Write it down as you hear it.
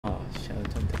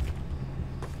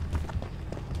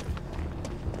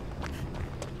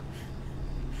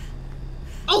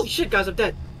Oh shit, guys, I'm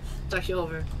dead. It's actually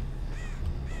over.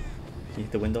 You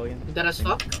hit the window again? You dead as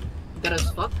fuck? You dead as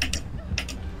fuck?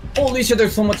 Holy shit,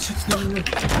 there's so much shit going on.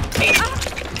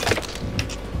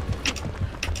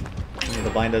 The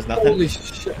blind does nothing. Holy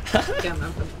shit. Damn,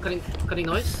 I'm cutting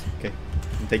noise. Okay.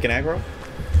 I'm taking aggro.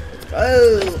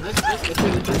 Oh!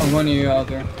 Nice. I'm running you out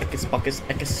there. Ekis, buckus,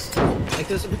 ekis. Like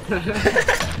this.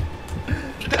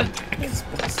 Ekis,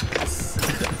 buckus,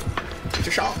 ekis. Get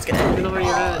your shots, get it. You know where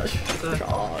you're at.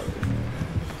 Shot.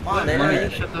 Come Where on, are you? there.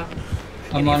 Shut up.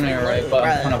 I'm on there, right, but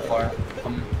I'm kind of far.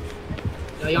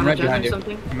 Are you I'm on right a jet behind or you.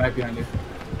 something? I'm right behind you.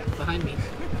 Behind me.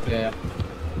 Yeah.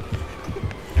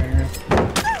 Right here.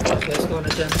 Okay, let's go on a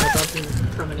jet. My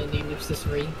dog's permanent name is this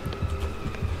Ray.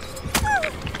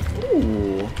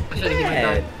 Ooh. I should have given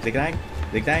Yeah. that. Zigzag.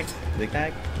 Zigzag.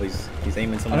 Zigzag. Oh, he's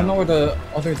aiming I somewhere. don't know where the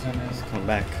other ten is. Come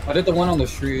back. I did the one on the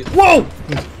street. Whoa!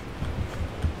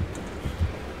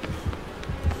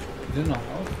 He's in the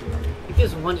house here. I think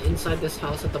there's one inside this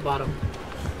house at the bottom.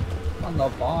 On the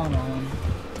bottom.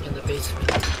 In the basement.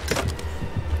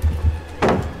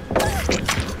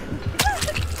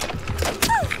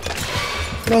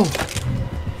 No!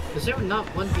 Is there not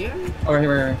one here? Oh, right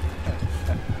here.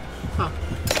 Huh.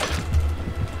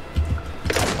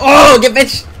 Oh, get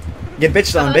bitch! Get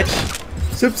bitched on, bitch!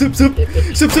 Soup, soup, soup!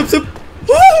 Soup, soup, soup!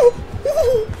 Woo!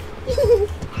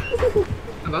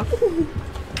 Hello?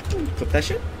 Flip that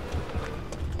shit?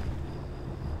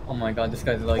 Oh my god, this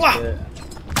guy's like Wow.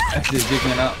 actually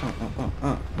digging it out.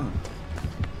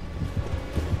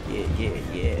 Yeah, yeah,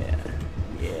 yeah.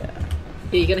 Yeah.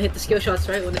 Hey, you gonna hit the skill shots,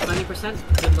 right? When it's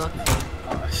 90%? Good luck.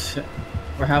 Oh shit.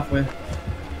 We're halfway.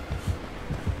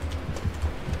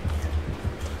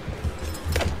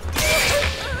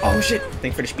 Oh shit!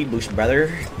 Thanks for the speed boost, brother.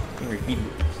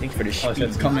 Thanks for the Oh speed shit,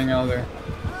 it's boost. coming out there.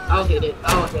 I'll hit it.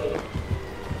 I'll hit it.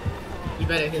 You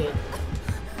better hit it.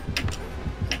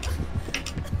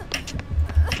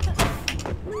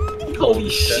 Holy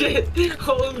shit!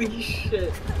 Holy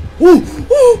shit! Woo!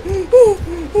 Woo! Woo!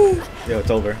 Woo! Yo, it's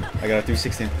over. I got a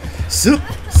 316. Soup!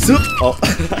 Soup! Oh.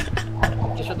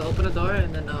 Just have to open the door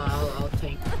and then I'll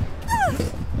tank. I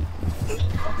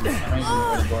don't even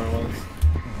know where the door was.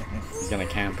 He's gonna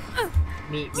camp.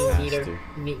 Meet Has meter. to.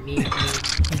 Meet. This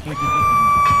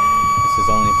is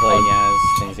only play he has.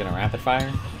 Then he's gonna rapid fire.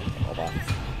 Hold on.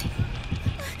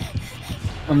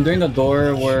 I'm doing the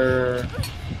door where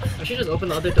I should just open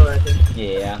the other door, I think.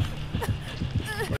 Yeah.